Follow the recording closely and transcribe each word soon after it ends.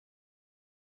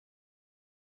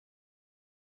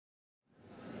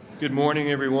Good morning,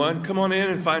 everyone. Come on in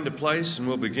and find a place, and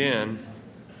we'll begin.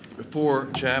 Before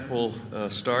chapel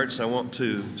starts, I want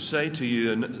to say to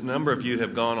you, a number of you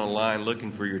have gone online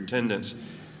looking for your attendance.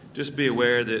 Just be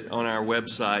aware that on our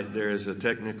website there is a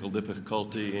technical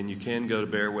difficulty, and you can go to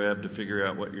Bear Web to figure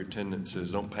out what your attendance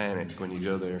is. Don't panic when you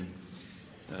go there.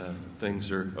 Things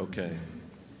are okay.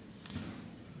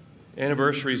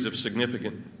 Anniversaries of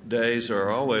significant days are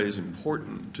always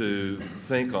important to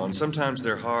think on. Sometimes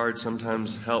they're hard,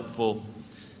 sometimes helpful,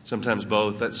 sometimes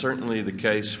both. That's certainly the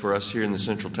case for us here in the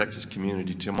Central Texas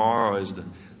community. Tomorrow is the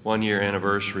one-year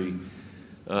anniversary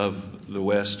of the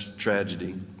West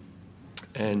tragedy.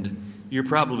 And you're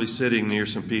probably sitting near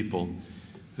some people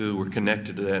who were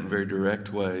connected to that in very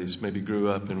direct ways, maybe grew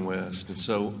up in West. And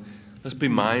so let's be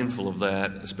mindful of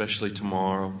that, especially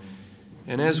tomorrow.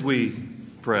 And as we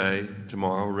pray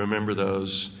tomorrow, remember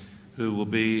those who will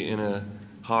be in a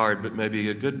hard but maybe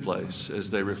a good place as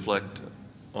they reflect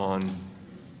on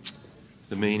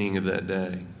the meaning of that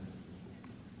day.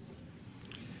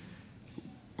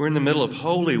 We're in the middle of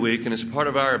Holy Week, and as part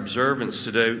of our observance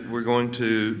today, we're going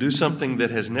to do something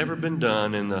that has never been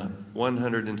done in the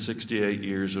 168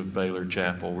 years of Baylor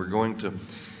Chapel. We're going to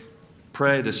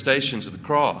pray the Stations of the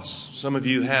Cross. Some of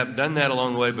you have done that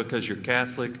along the way because you're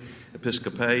Catholic,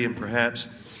 Episcopalian perhaps,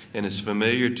 and it's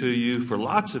familiar to you. For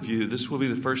lots of you, this will be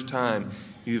the first time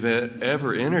you've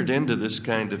ever entered into this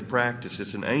kind of practice.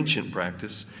 It's an ancient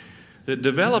practice that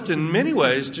developed in many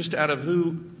ways just out of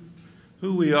who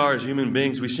we are as human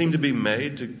beings. We seem to be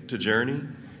made to journey.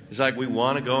 It's like we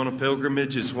want to go on a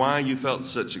pilgrimage. It's why you felt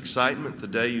such excitement the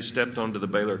day you stepped onto the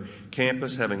Baylor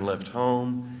campus, having left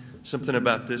home. Something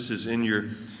about this is in your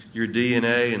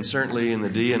DNA, and certainly in the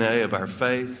DNA of our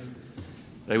faith.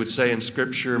 They would say in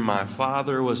Scripture, my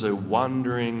father was a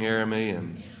wandering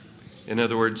Aramean. In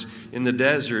other words, in the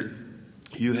desert,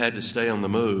 you had to stay on the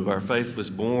move. Our faith was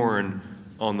born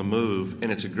on the move,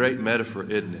 and it's a great metaphor,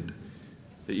 isn't it?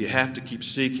 That you have to keep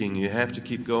seeking, you have to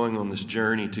keep going on this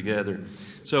journey together.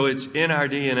 So it's in our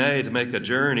DNA to make a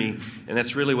journey, and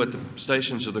that's really what the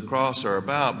Stations of the Cross are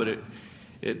about, but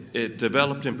it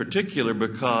developed in particular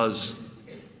because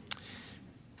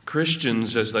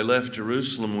Christians, as they left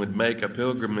Jerusalem, would make a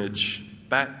pilgrimage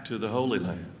back to the Holy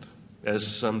Land, as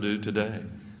some do today.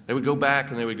 They would go back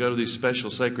and they would go to these special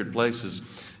sacred places,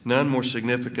 none more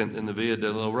significant than the Via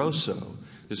Dolorosa,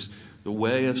 the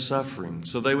way of suffering.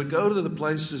 So they would go to the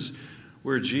places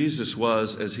where Jesus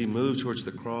was as he moved towards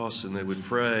the cross, and they would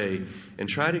pray and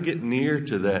try to get near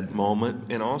to that moment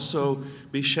and also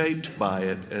be shaped by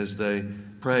it as they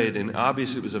prayed. And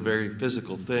obviously it was a very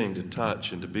physical thing to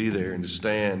touch and to be there and to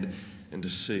stand and to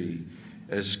see.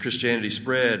 As Christianity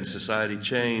spread and society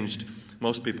changed,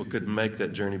 most people couldn't make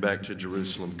that journey back to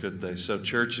Jerusalem, could they? So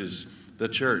the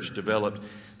church developed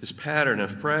this pattern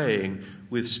of praying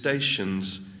with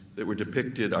stations that were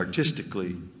depicted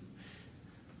artistically,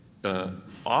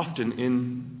 often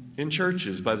in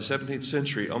churches. By the 17th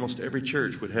century, almost every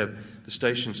church would have the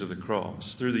Stations of the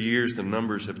Cross. Through the years, the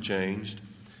numbers have changed.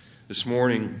 This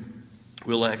morning,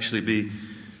 we'll actually be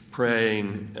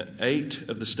praying 8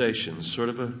 of the stations, sort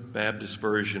of a Baptist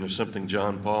version of something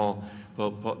John Paul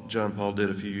did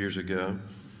a few years ago.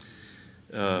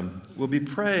 We'll be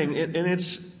praying, and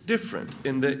it's different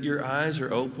in that your eyes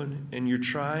are open and you're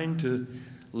trying to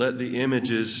let the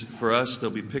images, for us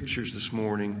there'll be pictures this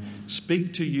morning,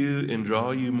 speak to you and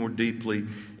draw you more deeply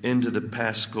into the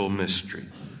Paschal mystery,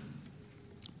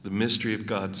 the mystery of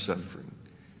God's suffering.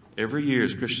 Every year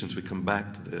as Christians we come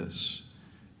back to this,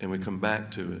 and we come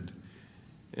back to it.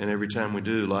 And every time we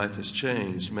do, life has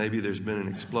changed. Maybe there's been an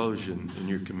explosion in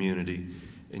your community,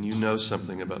 and you know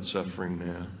something about suffering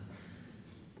now.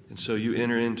 And so you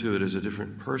enter into it as a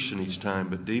different person each time,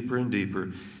 but deeper and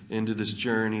deeper into this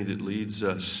journey that leads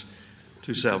us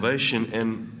to salvation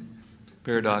and,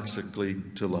 paradoxically,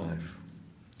 to life.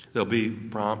 There'll be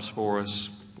prompts for us,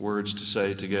 words to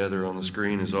say together on the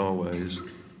screen as always.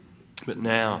 But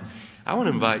now, I want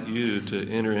to invite you to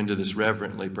enter into this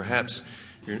reverently. Perhaps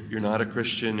you're not a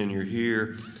Christian and you're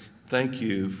here. Thank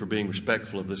you for being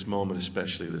respectful of this moment,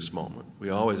 especially this moment.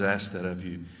 We always ask that of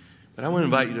you. But I want to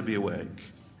invite you to be awake.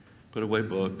 Put away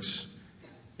books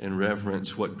and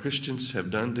reverence what Christians have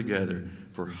done together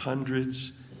for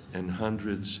hundreds and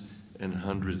hundreds and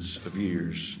hundreds of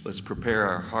years. Let's prepare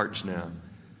our hearts now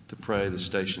to pray the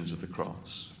Stations of the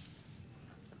Cross.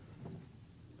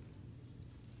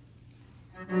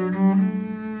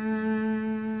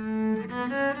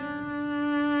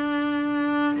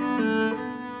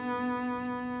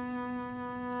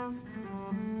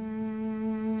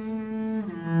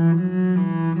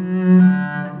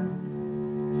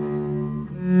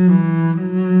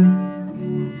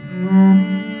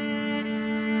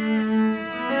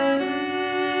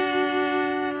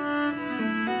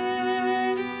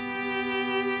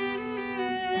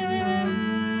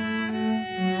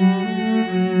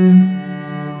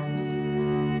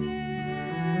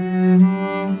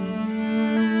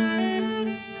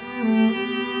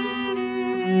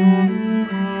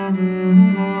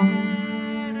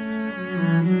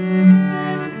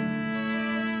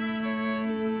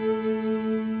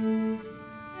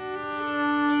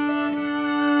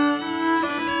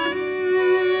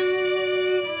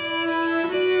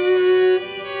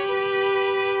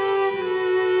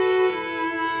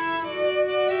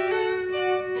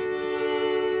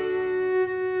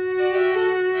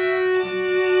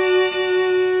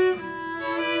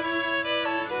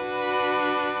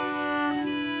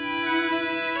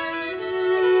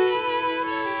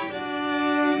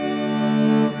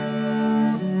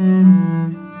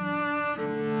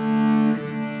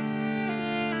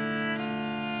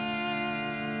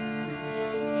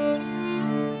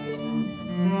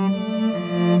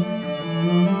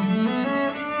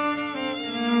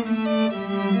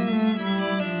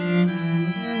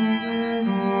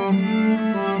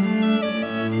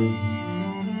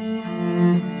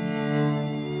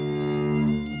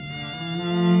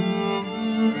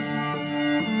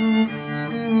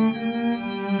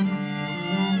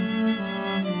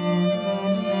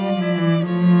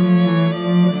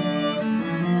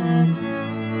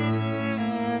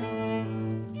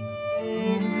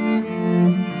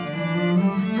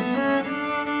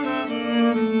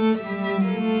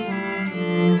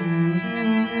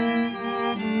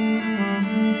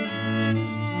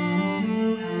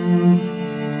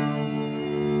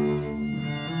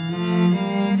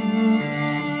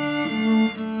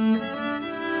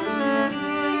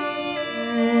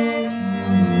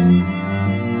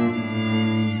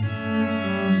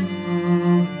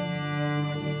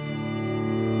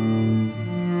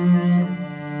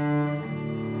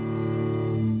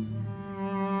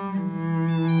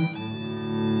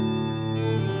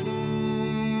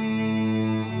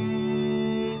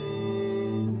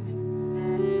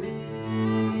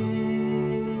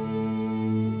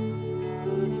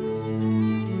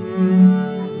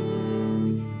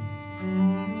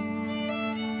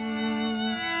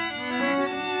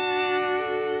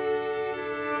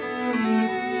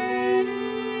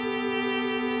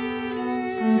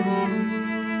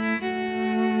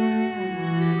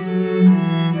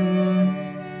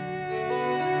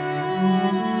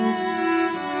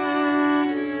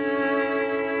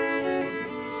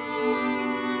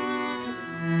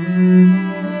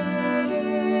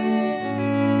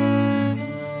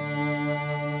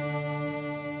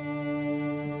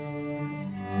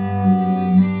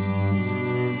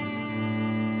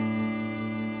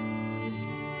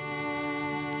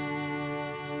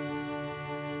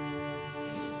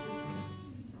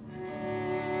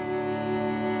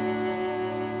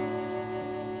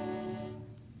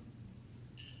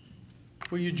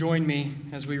 Will you join me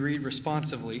as we read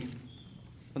responsively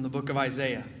from the book of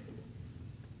Isaiah?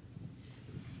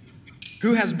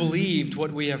 Who has believed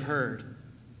what we have heard?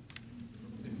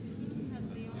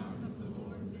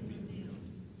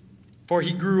 For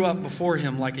he grew up before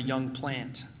him like a young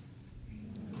plant.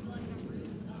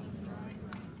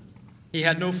 He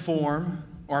had no form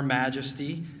or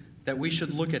majesty that we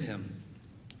should look at him.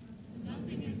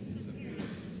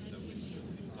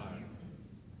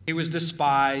 He was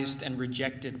despised and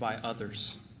rejected by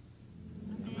others.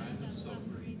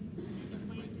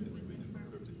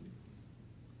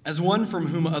 As one from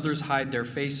whom others hide their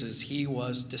faces, he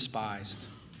was despised.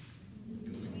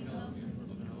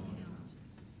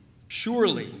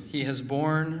 Surely he has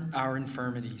borne our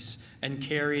infirmities and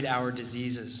carried our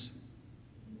diseases.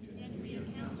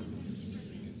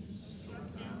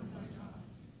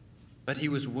 But he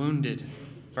was wounded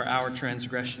for our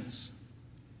transgressions.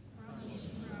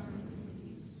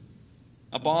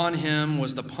 Upon him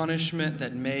was the punishment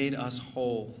that made us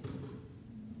whole.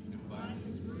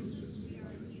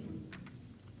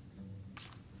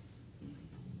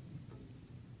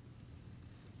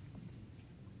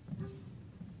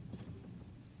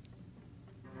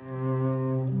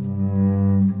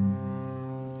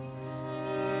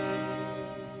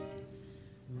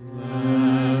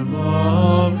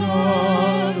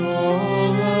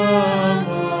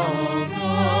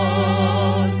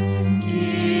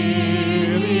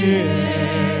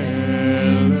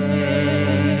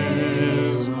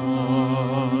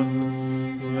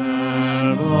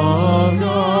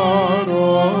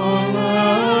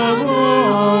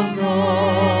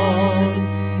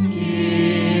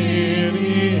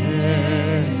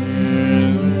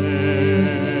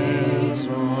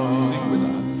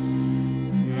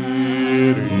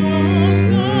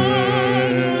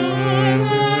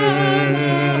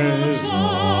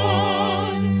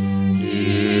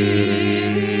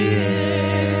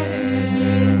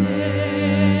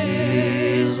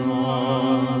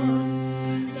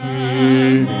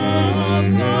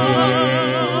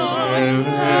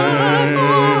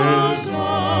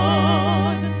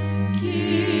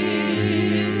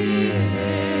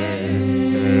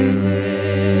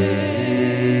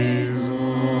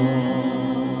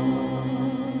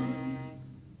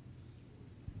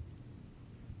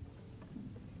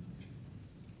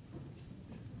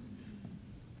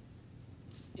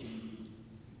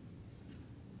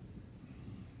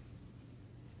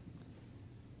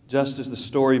 Just as the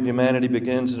story of humanity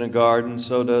begins in a garden,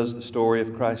 so does the story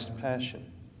of Christ's passion.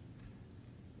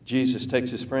 Jesus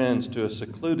takes his friends to a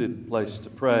secluded place to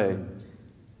pray.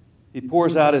 He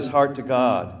pours out his heart to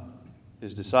God.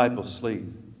 His disciples sleep.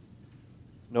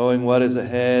 Knowing what is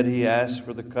ahead, he asks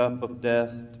for the cup of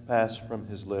death to pass from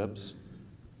his lips,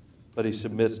 but he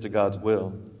submits to God's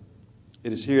will.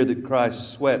 It is here that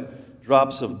Christ sweat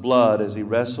drops of blood as he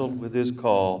wrestled with his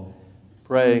call,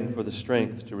 praying for the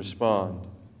strength to respond.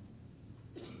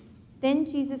 Then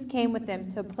Jesus came with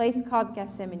them to a place called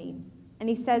Gethsemane, and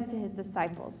he said to his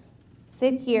disciples,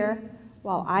 "Sit here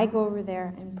while I go over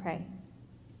there and pray."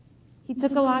 He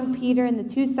took along Peter and the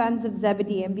two sons of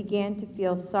Zebedee and began to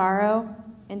feel sorrow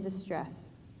and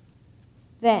distress.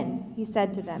 Then he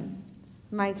said to them,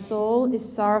 "My soul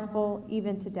is sorrowful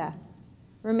even to death.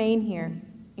 Remain here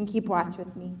and keep watch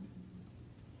with me."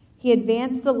 He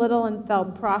advanced a little and fell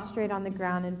prostrate on the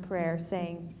ground in prayer,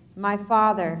 saying, "My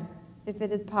Father, if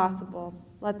it is possible,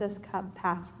 let this cup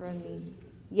pass from me.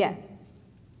 Yet,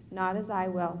 not as I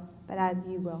will, but as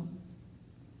you will."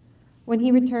 When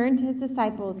he returned to his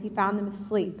disciples, he found them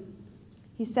asleep.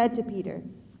 He said to Peter,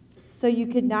 "So you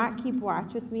could not keep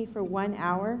watch with me for 1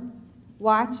 hour?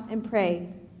 Watch and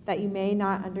pray that you may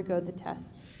not undergo the test.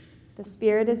 The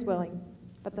spirit is willing,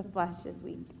 but the flesh is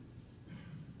weak."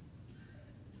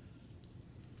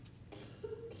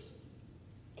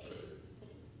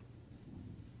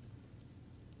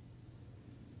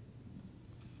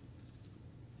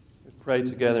 Pray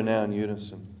together now in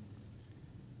unison.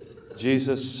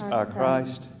 Jesus, our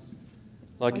Christ,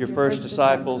 like your first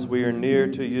disciples, we are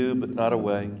near to you but not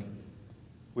awake.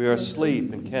 We are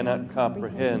asleep and cannot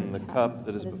comprehend the cup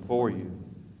that is before you.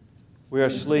 We are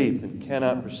asleep and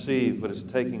cannot perceive what is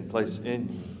taking place in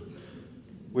you.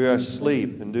 We are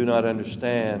asleep and do not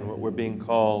understand what we're being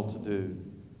called to do.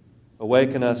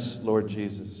 Awaken us, Lord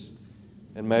Jesus,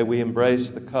 and may we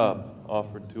embrace the cup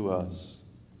offered to us.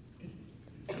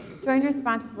 Join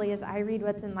responsibly as I read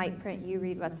what's in light print, you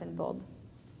read what's in bold.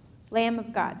 Lamb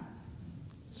of God,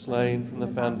 slain from the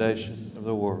foundation of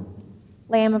the world.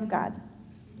 Lamb of God,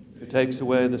 who takes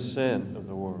away the sin of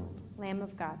the world. Lamb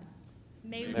of God,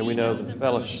 may we know the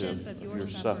fellowship of your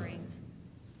suffering.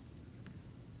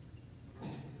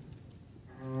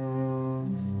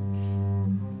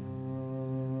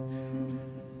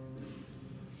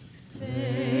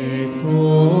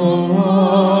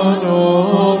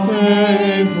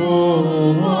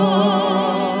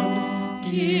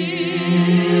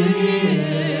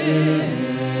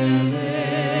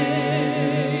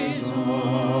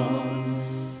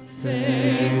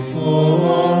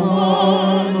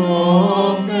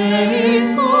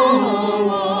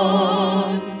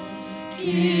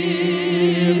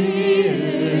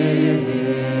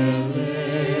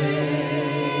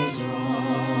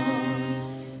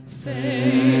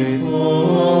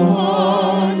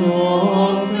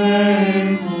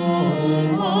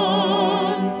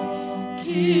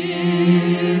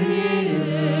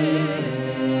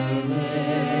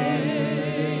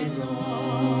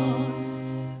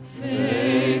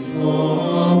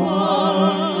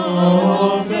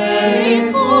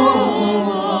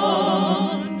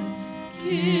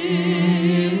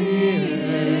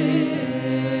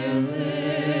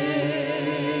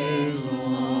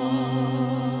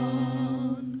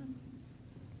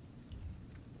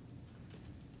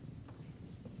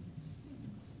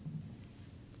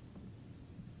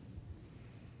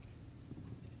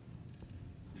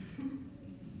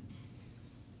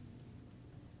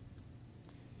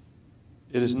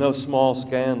 It is no small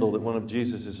scandal that one of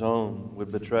Jesus' own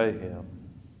would betray him.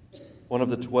 One of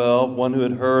the 12, one who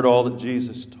had heard all that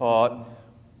Jesus taught,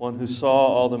 one who saw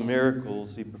all the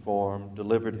miracles he performed,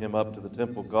 delivered him up to the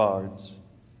temple guards.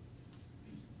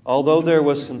 Although there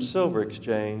was some silver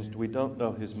exchanged, we don't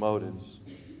know his motives,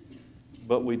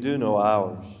 but we do know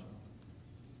ours,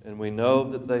 and we know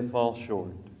that they fall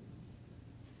short.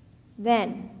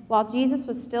 Then, while Jesus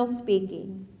was still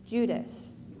speaking,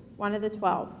 Judas, one of the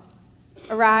 12,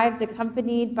 arrived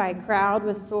accompanied by a crowd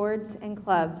with swords and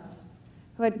clubs,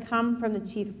 who had come from the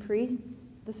chief priests,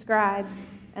 the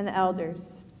scribes, and the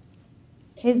elders.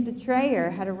 His betrayer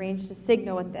had arranged a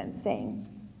signal with them, saying,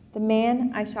 "The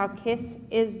man I shall kiss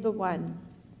is the one.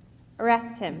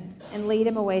 Arrest him and lead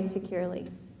him away securely."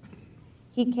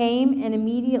 He came and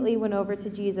immediately went over to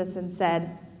Jesus and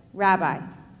said, "Rabbi,"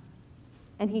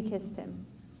 and he kissed him.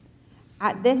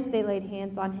 At this they laid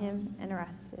hands on him and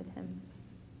arrested him.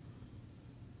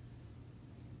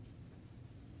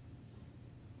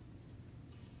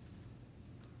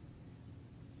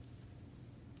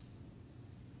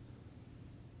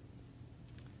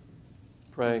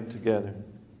 Praying together.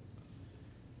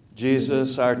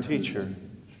 Jesus, our teacher,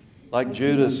 like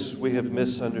Judas, we have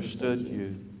misunderstood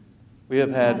you. We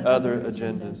have had other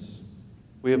agendas.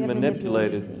 We have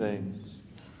manipulated things.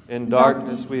 In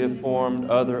darkness, we have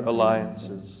formed other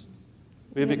alliances.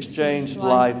 We have exchanged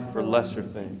life for lesser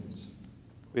things.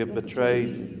 We have betrayed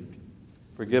you.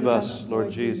 Forgive us,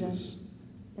 Lord Jesus,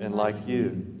 and like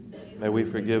you, may we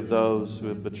forgive those who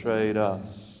have betrayed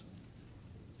us.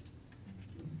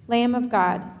 Lamb of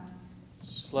God,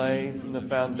 Slain from the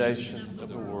foundation of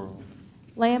the world,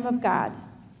 Lamb of God,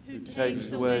 who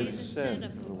takes away the sin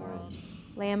of the world,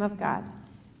 Lamb of God,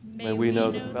 may we know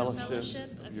the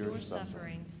fellowship of your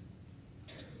suffering.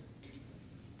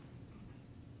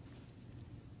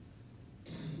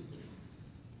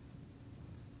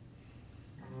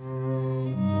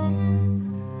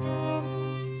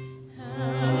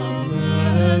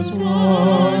 Helpless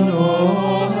one,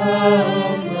 oh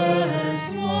helpless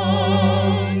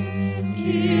one,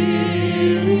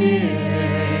 Kyrie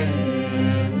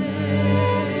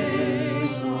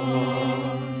eleison.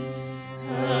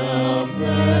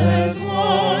 Helpless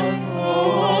one,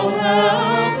 oh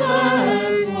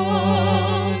helpless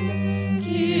one,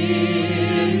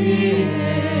 Kyrie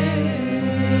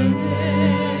eleison.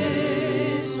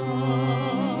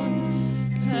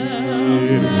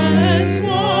 Helpless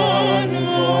one,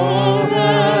 oh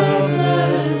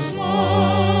helpless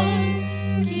one,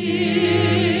 Kyrie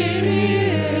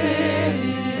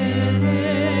eleison.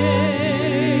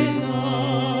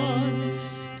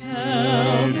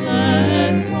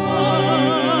 Helpless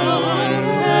one,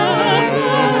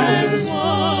 helpless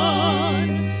one,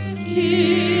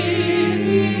 Kyrie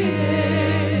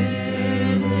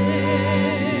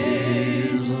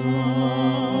eleison.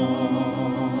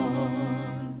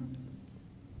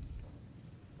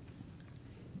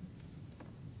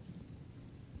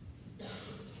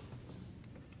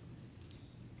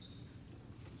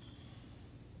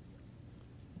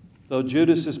 Though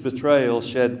Judas's betrayal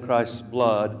shed Christ's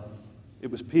blood, it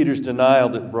was Peter's denial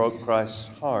that broke Christ's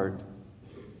heart.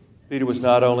 Peter was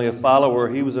not only a follower,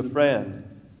 he was a friend.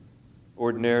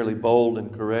 Ordinarily bold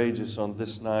and courageous, on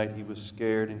this night he was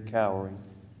scared and cowering,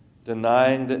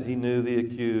 denying that he knew the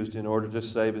accused in order to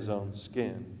save his own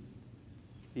skin.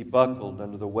 He buckled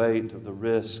under the weight of the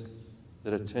risk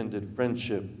that attended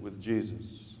friendship with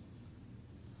Jesus.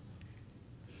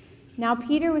 Now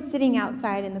Peter was sitting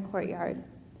outside in the courtyard.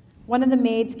 One of the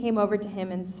maids came over to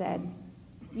him and said,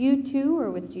 "You too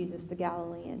are with Jesus the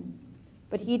Galilean."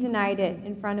 But he denied it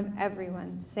in front of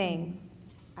everyone, saying,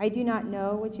 "I do not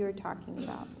know what you are talking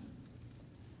about."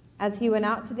 As he went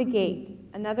out to the gate,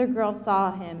 another girl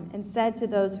saw him and said to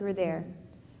those who were there,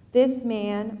 "This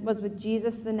man was with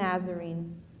Jesus the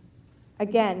Nazarene."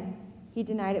 Again, he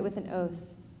denied it with an oath,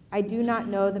 "I do not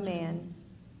know the man."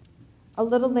 A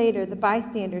little later, the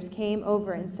bystanders came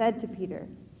over and said to Peter,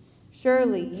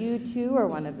 "Surely you too are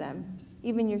one of them.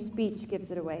 Even your speech gives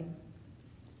it away."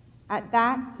 At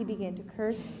that, he began to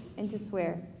curse and to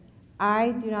swear,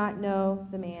 "I do not know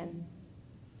the man."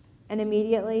 And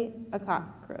immediately a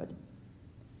cock crowed.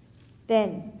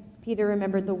 Then Peter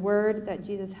remembered the word that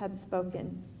Jesus had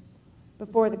spoken,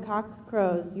 "Before the cock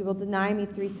crows, you will deny me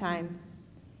 3 times."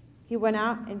 He went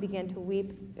out and began to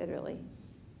weep bitterly.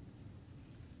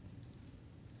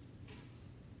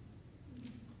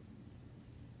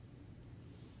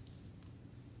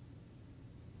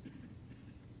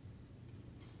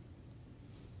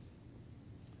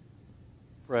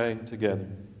 Praying together.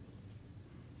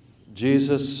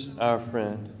 Jesus, our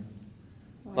friend,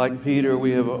 like Peter,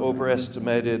 we have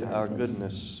overestimated our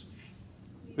goodness.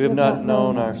 We have not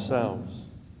known ourselves.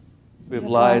 We have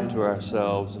lied to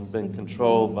ourselves and been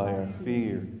controlled by our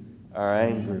fear, our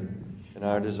anger, and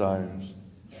our desires.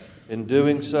 In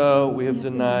doing so, we have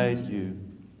denied you.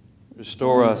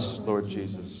 Restore us, Lord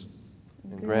Jesus,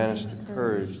 and grant us the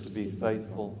courage to be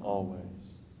faithful always.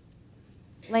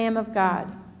 Lamb of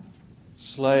God,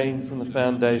 Slain from the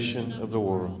foundation of the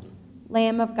world,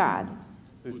 Lamb of God,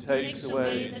 who takes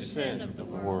away the sin of the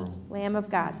world, Lamb of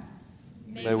God.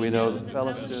 may we know the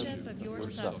fellowship of your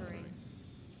suffering.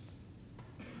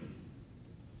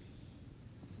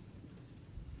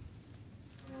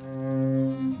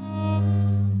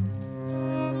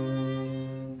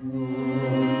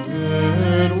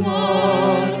 Wounded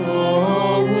One,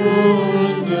 oh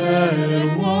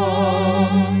wounded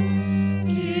One,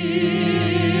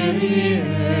 Kyrie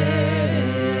eleison.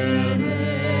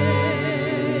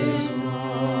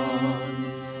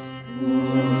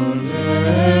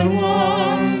 Wounded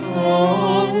One,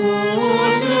 oh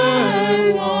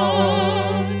wounded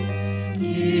One,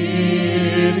 Kyrie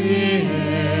eleison.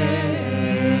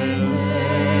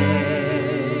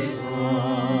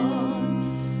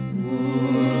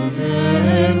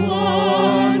 Wounded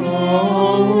One,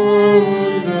 oh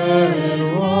wounded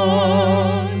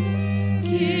One,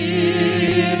 Kyrie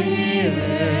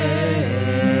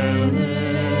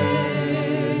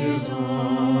eleison.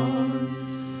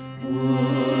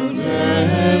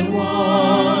 Wounded One,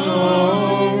 oh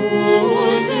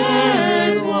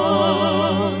wounded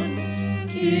One,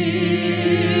 Kyrie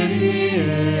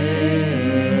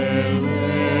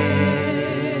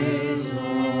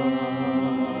eleison.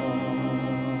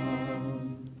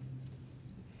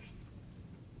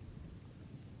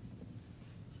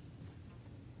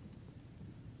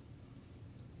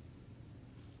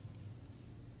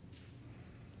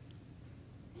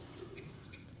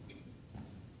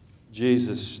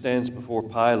 Jesus stands before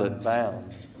Pilate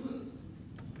bound.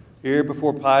 Here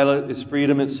before Pilate is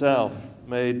freedom itself,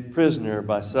 made prisoner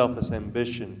by selfish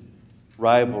ambition,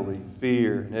 rivalry,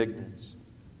 fear, and ignorance.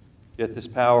 Yet this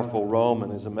powerful Roman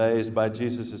is amazed by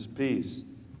Jesus' peace,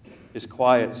 his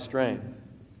quiet strength.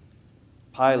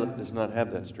 Pilate does not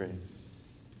have that strength.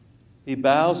 He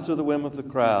bows to the whim of the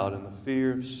crowd and the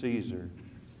fear of Caesar,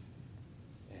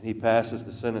 and he passes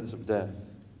the sentence of death.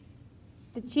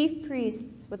 The chief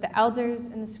priests with the elders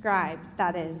and the scribes,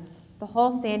 that is, the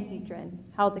whole Sanhedrin,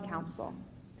 held the council.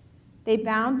 They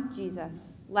bound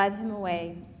Jesus, led him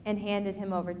away, and handed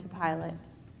him over to Pilate.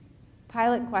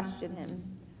 Pilate questioned him,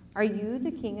 "Are you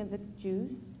the king of the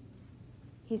Jews?"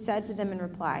 He said to them in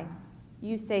reply,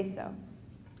 "You say so."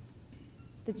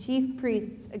 The chief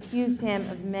priests accused him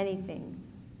of many things.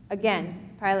 Again,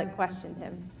 Pilate questioned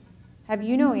him, "Have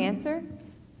you no answer?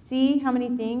 See how many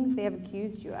things they have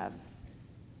accused you of."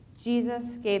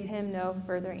 Jesus gave him no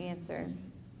further answer,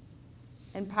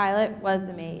 and Pilate was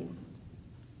amazed.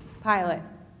 Pilate,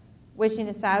 wishing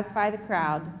to satisfy the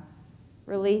crowd,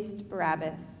 released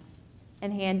Barabbas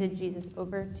and handed Jesus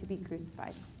over to be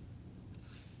crucified.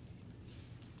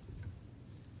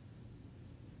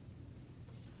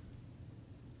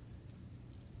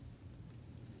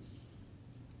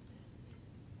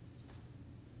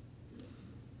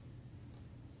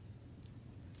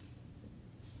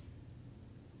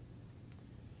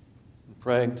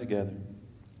 Praying together.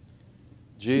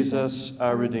 Jesus,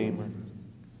 our Redeemer,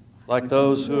 like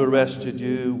those who arrested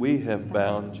you, we have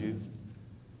bound you.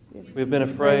 We have been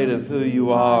afraid of who you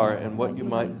are and what you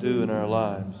might do in our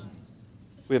lives.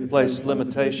 We have placed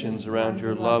limitations around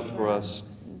your love for us,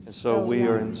 and so we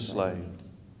are enslaved.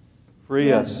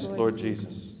 Free us, Lord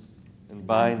Jesus, and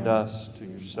bind us to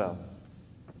yourself.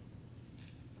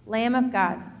 Lamb of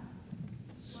God,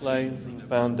 Slain from the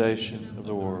foundation of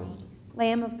the world,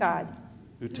 Lamb of God,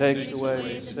 who takes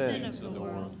away the sins of the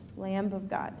world, Lamb of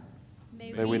God.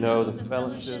 may we know the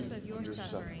fellowship of your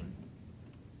suffering.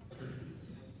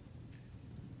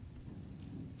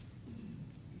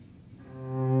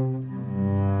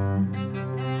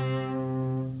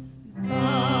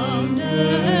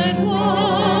 Bounded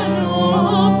One,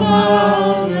 oh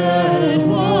bounded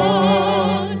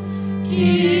One,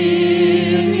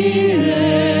 Kyrie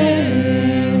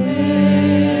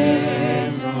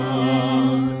eleison.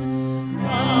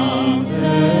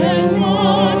 Bounded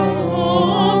One,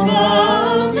 oh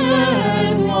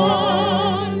bounded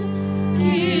One,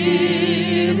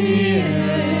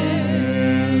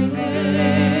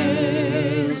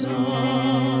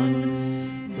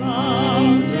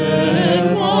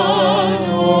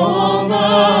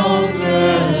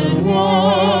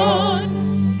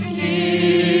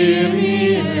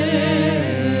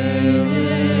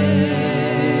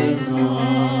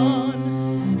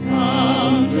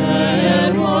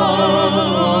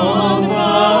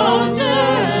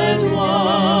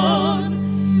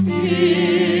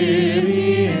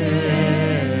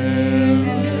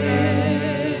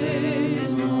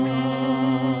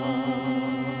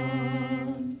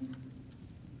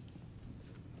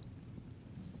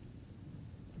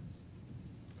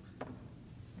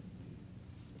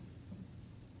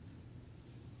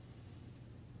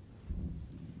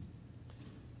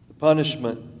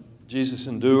 punishment Jesus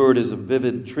endured is a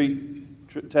vivid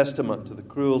testament to the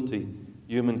cruelty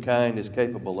humankind is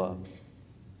capable of.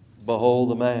 Behold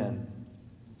the man,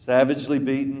 savagely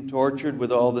beaten, tortured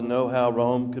with all the know-how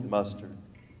Rome could muster,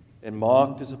 and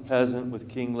mocked as a peasant with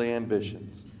kingly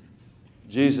ambitions.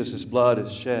 Jesus' blood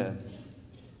is shed.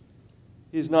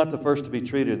 He is not the first to be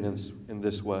treated in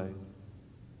this way,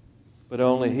 but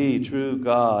only he, true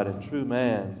God and true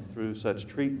man, through such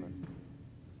treatment,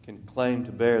 can claim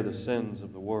to bear the sins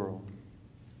of the world.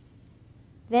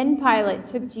 Then Pilate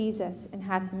took Jesus and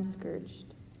had him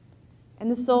scourged. And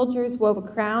the soldiers wove a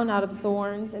crown out of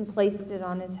thorns and placed it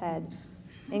on his head,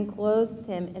 and clothed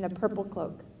him in a purple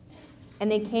cloak.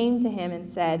 And they came to him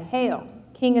and said, "Hail,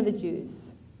 King of the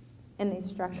Jews!" And they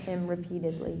struck him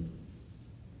repeatedly.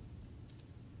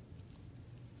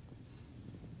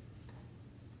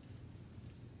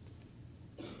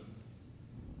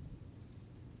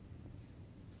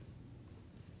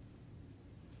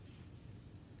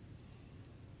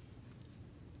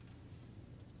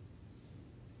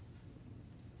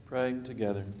 Pray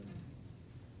together.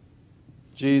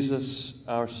 Jesus,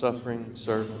 our suffering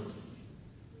servant,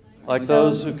 like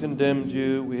those who condemned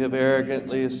you, we have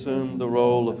arrogantly assumed the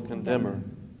role of condemner.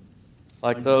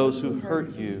 Like those who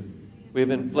hurt you, we have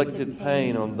inflicted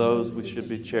pain on those we should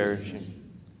be cherishing.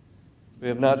 We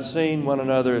have not seen one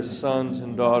another as sons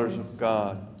and daughters of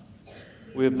God.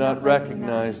 We have not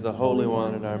recognized the Holy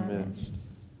One in our midst.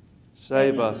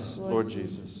 Save us, Lord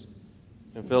Jesus,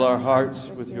 and fill our hearts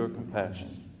with your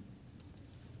compassion.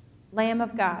 Lamb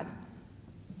of God,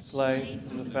 Slain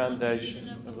from the foundation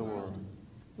of the world,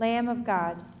 Lamb of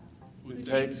God, who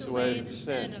takes away the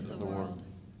sins of the world.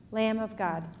 Lamb of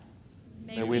God,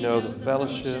 May we know the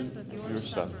fellowship of your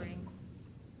suffering.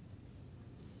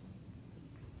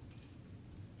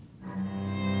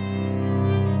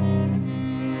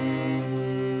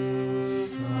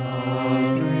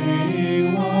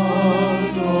 Suffering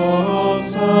one, oh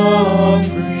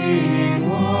suffering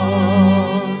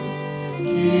one,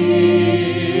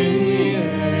 Kyrie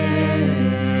eleison.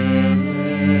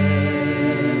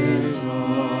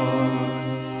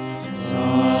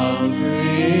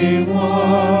 Suffering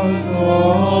one,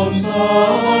 oh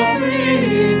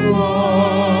suffering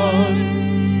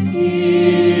one,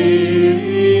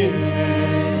 Kyrie eleison.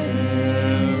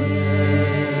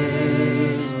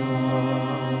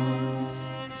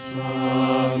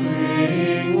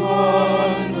 Suffering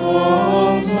one,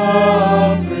 oh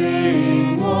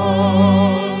suffering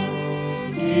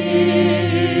one,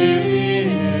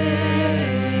 Kyrie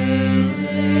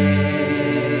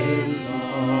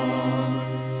eleison.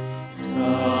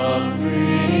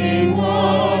 Suffering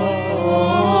one,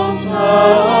 oh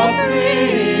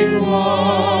suffering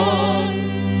one,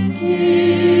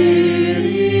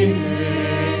 Kyrie eleison.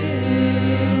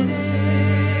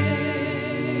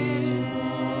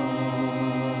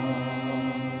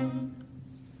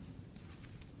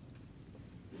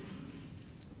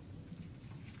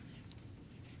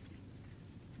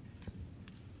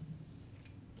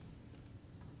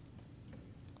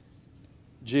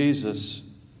 Jesus,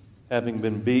 having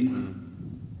been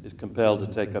beaten, is compelled to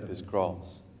take up his cross.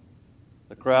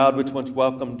 The crowd which once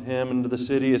welcomed him into the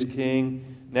city as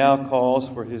king now calls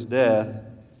for his death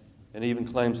and even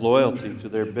claims loyalty to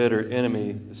their bitter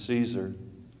enemy, the Caesar.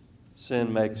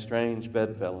 Sin makes strange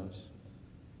bedfellows.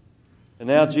 And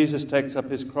now Jesus takes up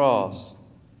his cross,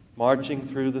 marching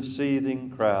through the seething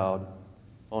crowd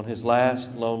on his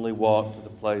last lonely walk to the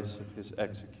place of his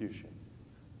execution.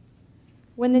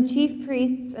 When the chief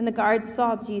priests and the guards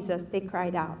saw Jesus, they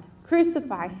cried out,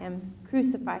 "Crucify him!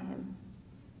 Crucify him!"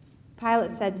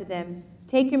 Pilate said to them,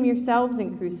 "Take him yourselves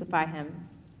and crucify him.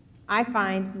 I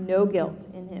find no guilt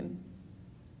in him."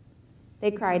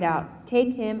 They cried out,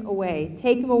 take him away,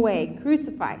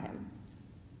 crucify him."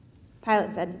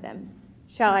 Pilate said to them,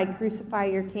 "Shall I crucify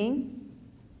your king?"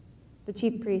 The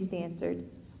chief priests answered,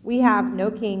 "We have no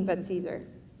king but Caesar."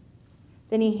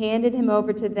 Then he handed him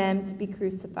over to them to be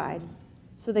crucified.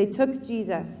 So they took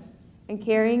Jesus, and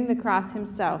carrying the cross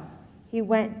himself, he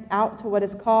went out to what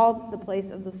is called the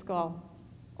place of the skull,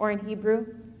 or in Hebrew,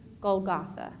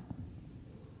 Golgotha.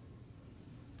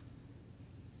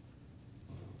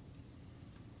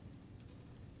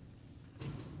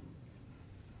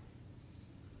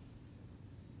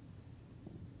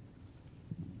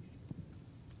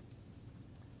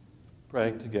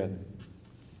 Praying together.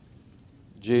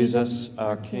 Jesus,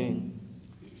 our King,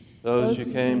 those you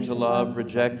came to love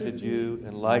rejected you,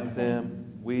 and like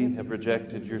them, we have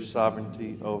rejected your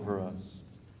sovereignty over us.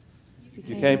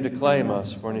 You came to claim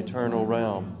us for an eternal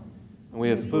realm, and we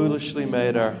have foolishly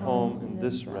made our home in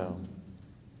this realm.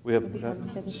 We have become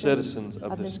citizens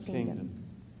of this kingdom,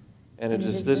 And it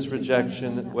is this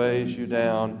rejection that weighs you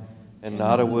down, and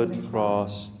not a wooden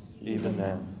cross even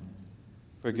now.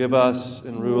 Forgive us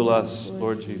and rule us,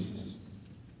 Lord Jesus,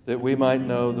 that we might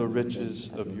know the riches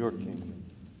of your kingdom.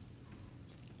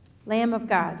 Lamb of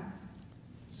God,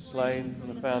 Slain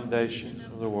from the foundation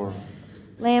of the world,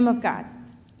 Lamb of God,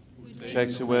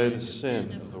 takes away the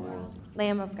sin of the world.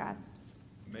 Lamb of God.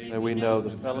 May we know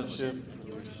the fellowship of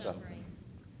your suffering.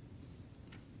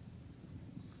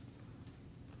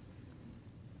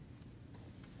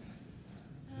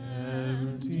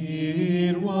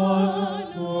 Emptied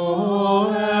one,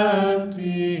 oh,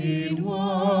 emptied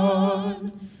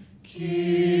one,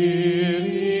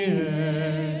 Kyrie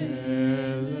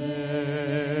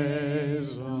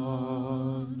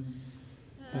eleison.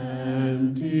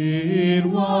 Emptied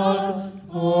one,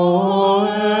 oh,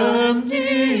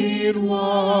 emptied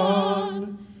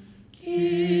one,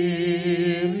 Kyrie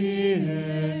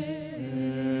eleison.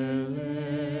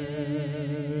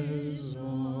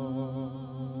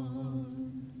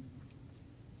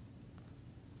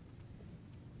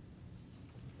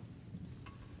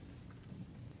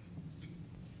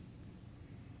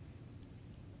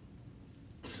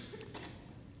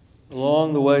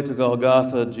 Along the way to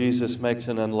Golgotha, Jesus makes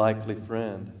an unlikely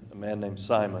friend, a man named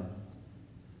Simon.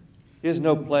 He has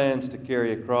no plans to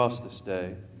carry a cross this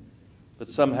day, but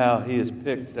somehow he is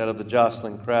picked out of the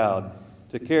jostling crowd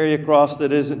to carry a cross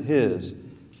that isn't his,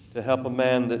 to help a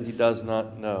man that he does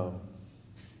not know.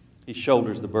 He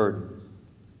shoulders the burden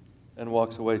and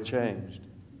walks away changed.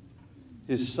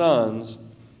 His sons,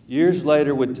 years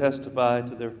later, would testify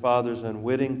to their father's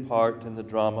unwitting part in the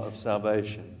drama of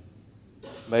salvation,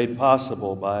 made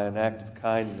possible by an act of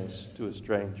kindness to a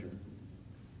stranger.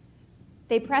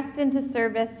 They pressed into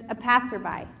service a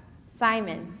passerby,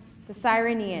 Simon, the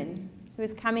Cyrenian, who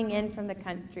was coming in from the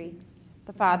country,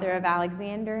 the father of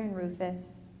Alexander and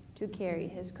Rufus, to carry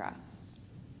his cross.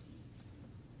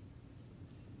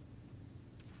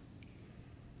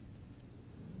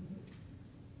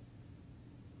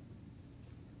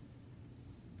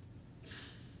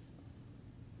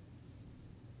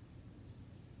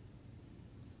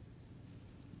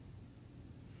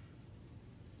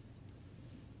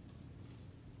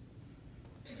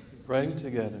 Praying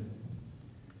together.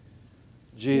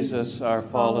 Jesus, our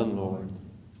fallen Lord,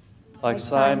 like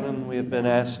Simon, we have been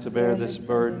asked to bear this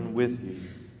burden with you.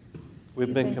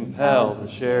 We've been compelled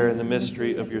to share in the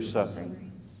mystery of your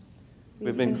suffering.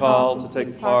 We've been called to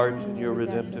take part in your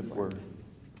redemptive work.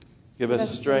 Give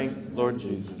us strength, Lord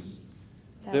Jesus,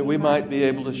 that we might be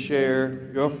able to share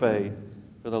your fate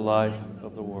for the life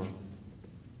of the world.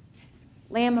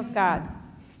 Lamb of God,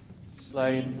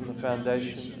 Slain from the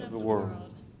foundation of the world,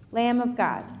 Lamb of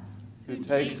God, who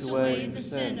takes away the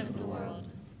sin of the world.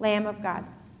 Lamb of God.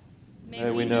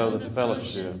 May we know the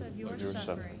fellowship of your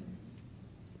suffering.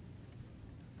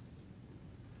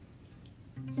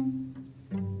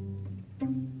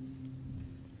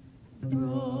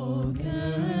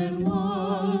 Broken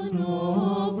one,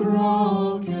 oh,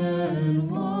 broken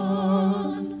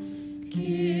one,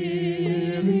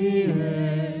 Kyrie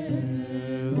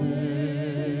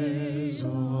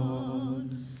eleison.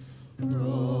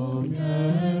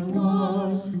 Broken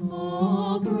one,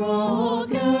 oh,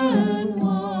 broken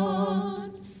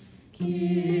one,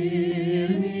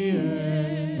 Kyrie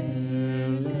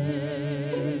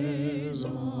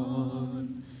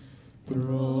eleison.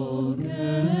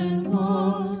 Broken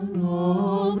one,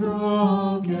 oh,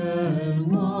 broken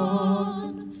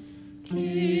one,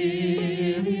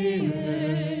 Kyrie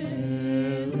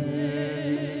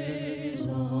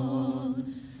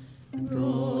eleison.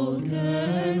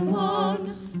 Broken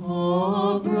one,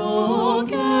 oh,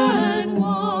 broken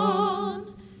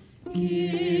one, Kyrie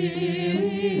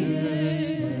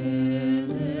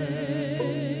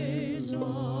eleison.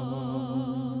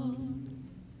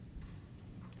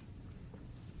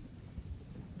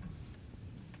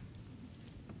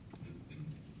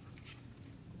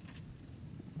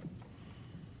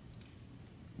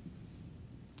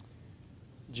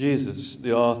 Jesus,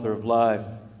 the author of life,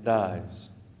 dies.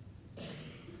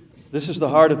 This is the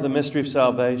heart of the mystery of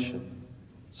salvation.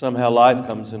 Somehow life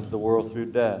comes into the world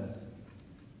through death.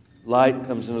 Light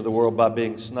comes into the world by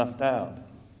being snuffed out.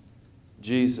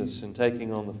 Jesus, in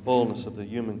taking on the fullness of the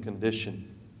human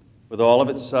condition, with all of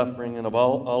its suffering and of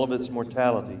all of its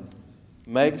mortality,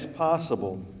 makes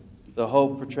possible the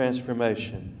hope for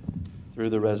transformation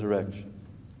through the resurrection.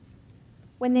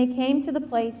 When they came to the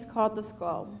place called the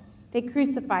Skull, they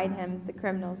crucified him, the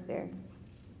criminals there,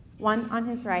 one on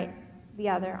his right, the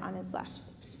other on his left.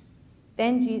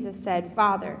 Then Jesus said,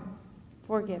 "Father,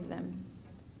 forgive them,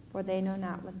 for they know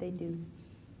not what they do."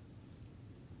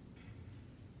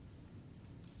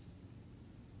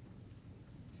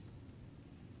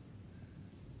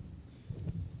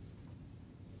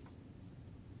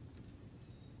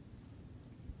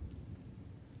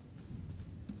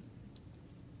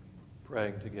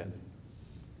 praying together.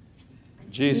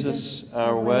 Jesus,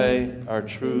 our way, our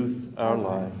truth, our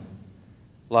life.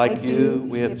 Like you,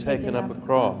 we have taken up a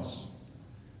cross.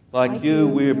 Like you,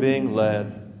 we are being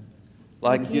led.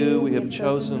 Like you, we have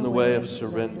chosen the way of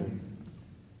surrender.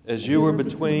 As you were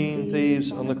between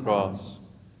thieves on the cross,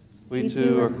 we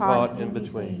too are caught in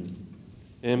between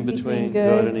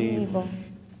good and evil,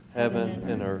 heaven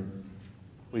and earth.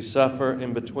 We suffer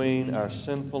in between our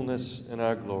sinfulness and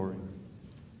our glory.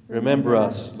 Remember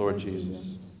us, Lord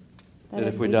Jesus, that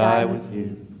if we die with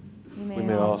you, we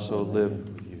may also live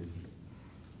with you.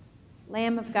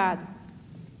 Lamb of God,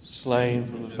 Slain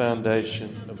from the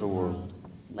foundation of the world,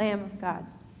 Lamb of God,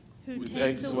 who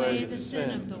takes away the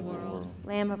sin of the world,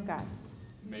 Lamb of God.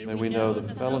 May we know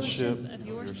the fellowship of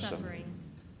your suffering.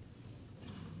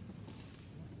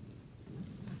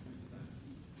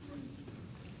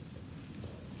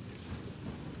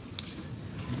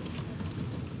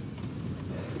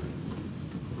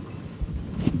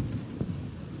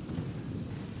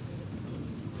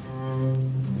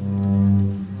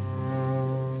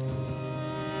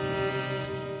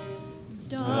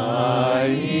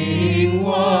 Dying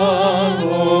one,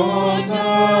 oh,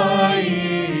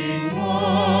 dying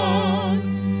one,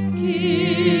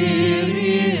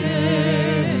 Kyrie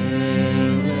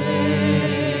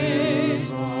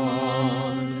eleison.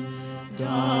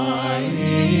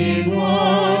 Dying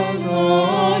one,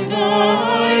 oh,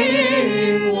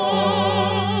 dying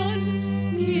one,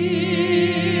 Kyrie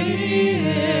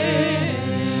eleison.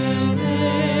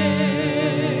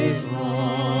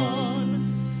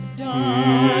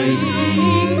 Dying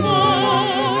one,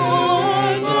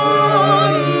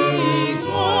 dying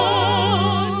one,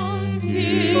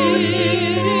 Kyrie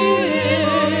eleison.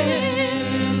 Dying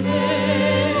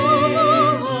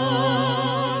one, dying one, Kyrie eleison.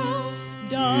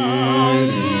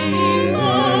 Dying one,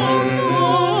 dying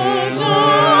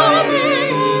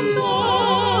one,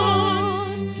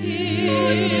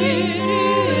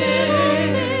 Kyrie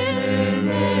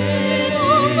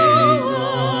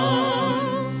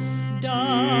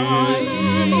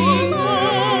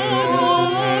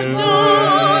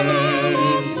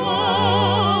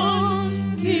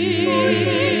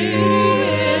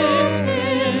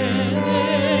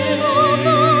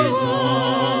eleison.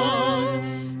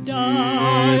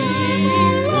 Dying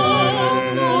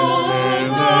one, dying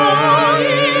one,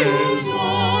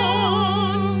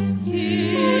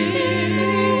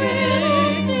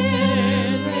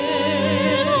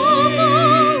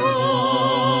 eleison.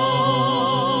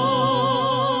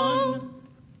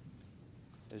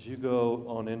 As you go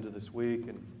on into this week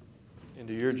and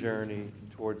into your journey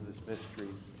towards this mystery,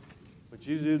 would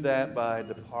you do that by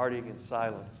departing in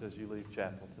silence as you leave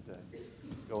chapel today?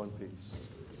 Go in peace.